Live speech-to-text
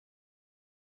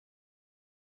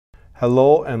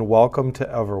Hello and welcome to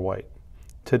EverWhite.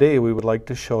 Today we would like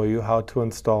to show you how to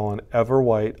install an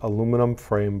EverWhite aluminum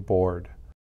frame board.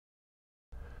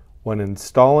 When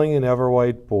installing an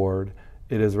EverWhite board,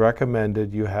 it is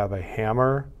recommended you have a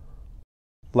hammer,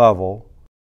 level,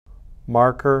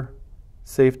 marker,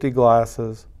 safety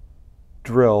glasses,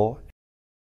 drill,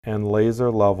 and laser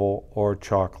level or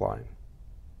chalk line.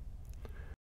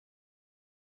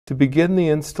 To begin the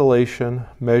installation,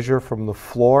 measure from the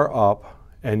floor up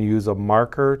and use a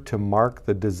marker to mark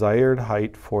the desired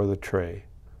height for the tray.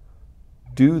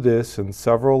 Do this in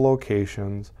several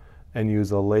locations and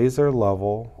use a laser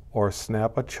level or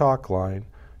snap a chalk line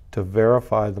to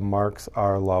verify the marks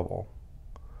are level.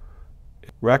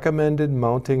 Recommended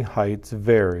mounting heights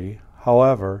vary,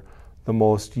 however, the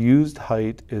most used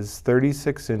height is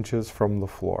 36 inches from the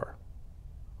floor.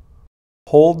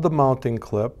 Hold the mounting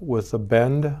clip with the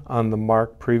bend on the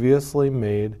mark previously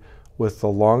made with the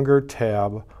longer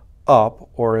tab up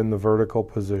or in the vertical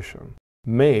position.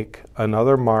 Make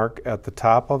another mark at the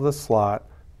top of the slot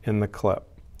in the clip.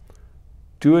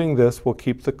 Doing this will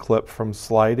keep the clip from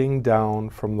sliding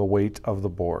down from the weight of the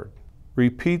board.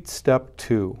 Repeat step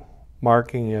 2,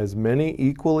 marking as many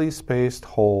equally spaced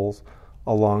holes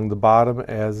along the bottom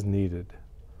as needed.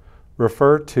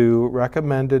 Refer to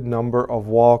recommended number of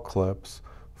wall clips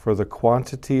for the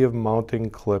quantity of mounting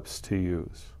clips to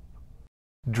use.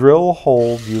 Drill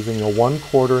holes using a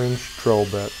 1/4 inch drill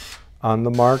bit on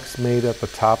the marks made at the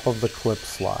top of the clip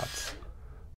slots.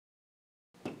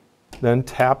 Then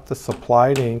tap the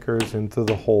supplied anchors into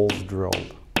the holes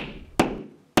drilled.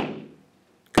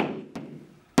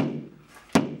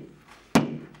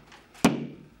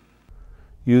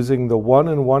 Using the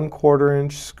 1 1/4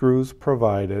 inch screws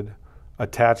provided,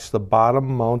 attach the bottom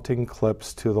mounting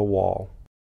clips to the wall.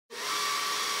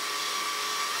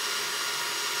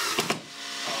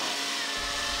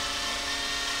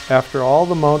 After all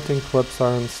the mounting clips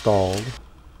are installed,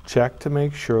 check to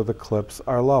make sure the clips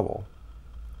are level.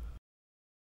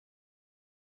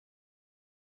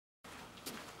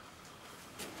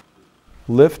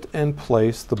 Lift and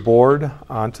place the board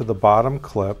onto the bottom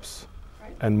clips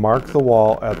and mark the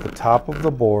wall at the top of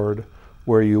the board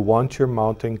where you want your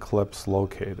mounting clips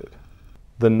located.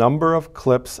 The number of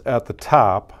clips at the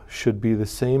top should be the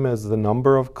same as the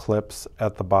number of clips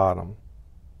at the bottom.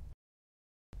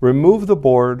 Remove the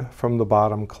board from the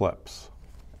bottom clips.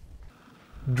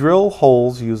 Drill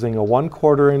holes using a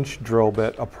 1/4 inch drill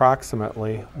bit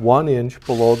approximately 1 inch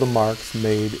below the marks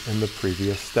made in the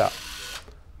previous step.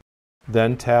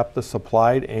 Then tap the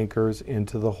supplied anchors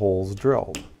into the holes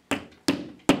drilled.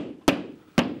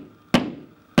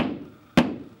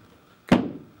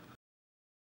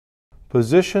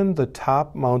 Position the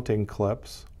top mounting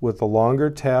clips with the longer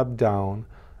tab down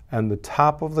and the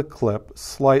top of the clip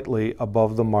slightly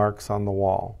above the marks on the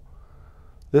wall.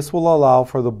 This will allow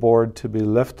for the board to be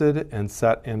lifted and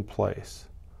set in place.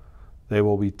 They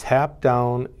will be tapped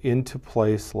down into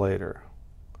place later.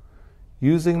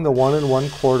 Using the 1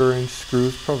 1/4 inch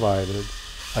screws provided,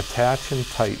 attach and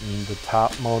tighten the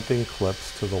top mounting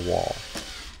clips to the wall.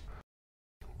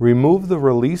 Remove the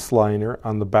release liner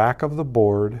on the back of the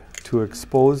board to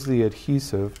expose the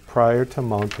adhesive prior to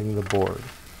mounting the board.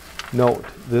 Note,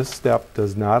 this step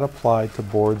does not apply to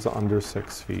boards under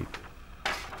 6 feet.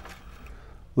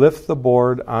 Lift the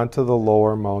board onto the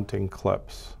lower mounting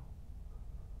clips.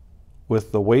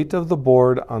 With the weight of the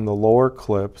board on the lower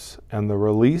clips and the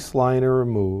release liner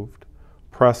removed,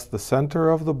 press the center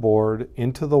of the board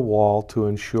into the wall to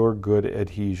ensure good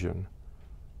adhesion.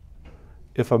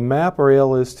 If a map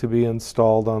rail is to be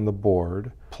installed on the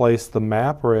board, place the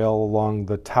map rail along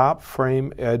the top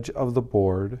frame edge of the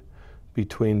board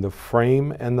between the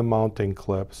frame and the mounting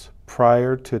clips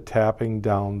prior to tapping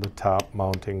down the top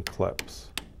mounting clips.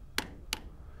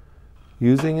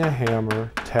 Using a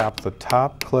hammer, tap the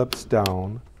top clips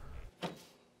down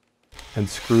and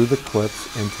screw the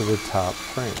clips into the top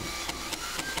frame.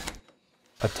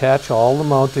 Attach all the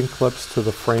mounting clips to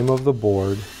the frame of the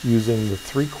board using the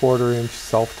 3/4 inch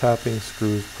self-tapping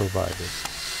screws provided.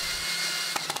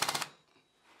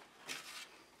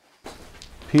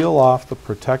 Peel off the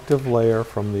protective layer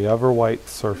from the EverWhite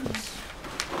surface.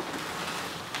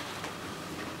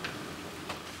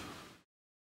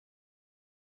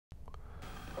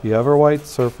 The EverWhite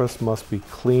surface must be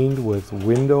cleaned with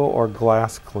window or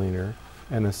glass cleaner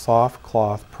and a soft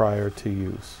cloth prior to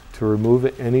use to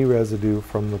remove any residue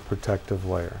from the protective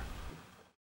layer.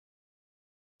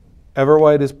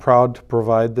 EverWhite is proud to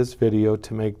provide this video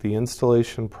to make the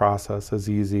installation process as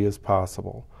easy as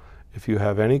possible. If you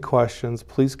have any questions,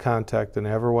 please contact an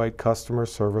EverWhite customer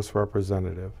service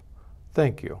representative.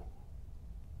 Thank you.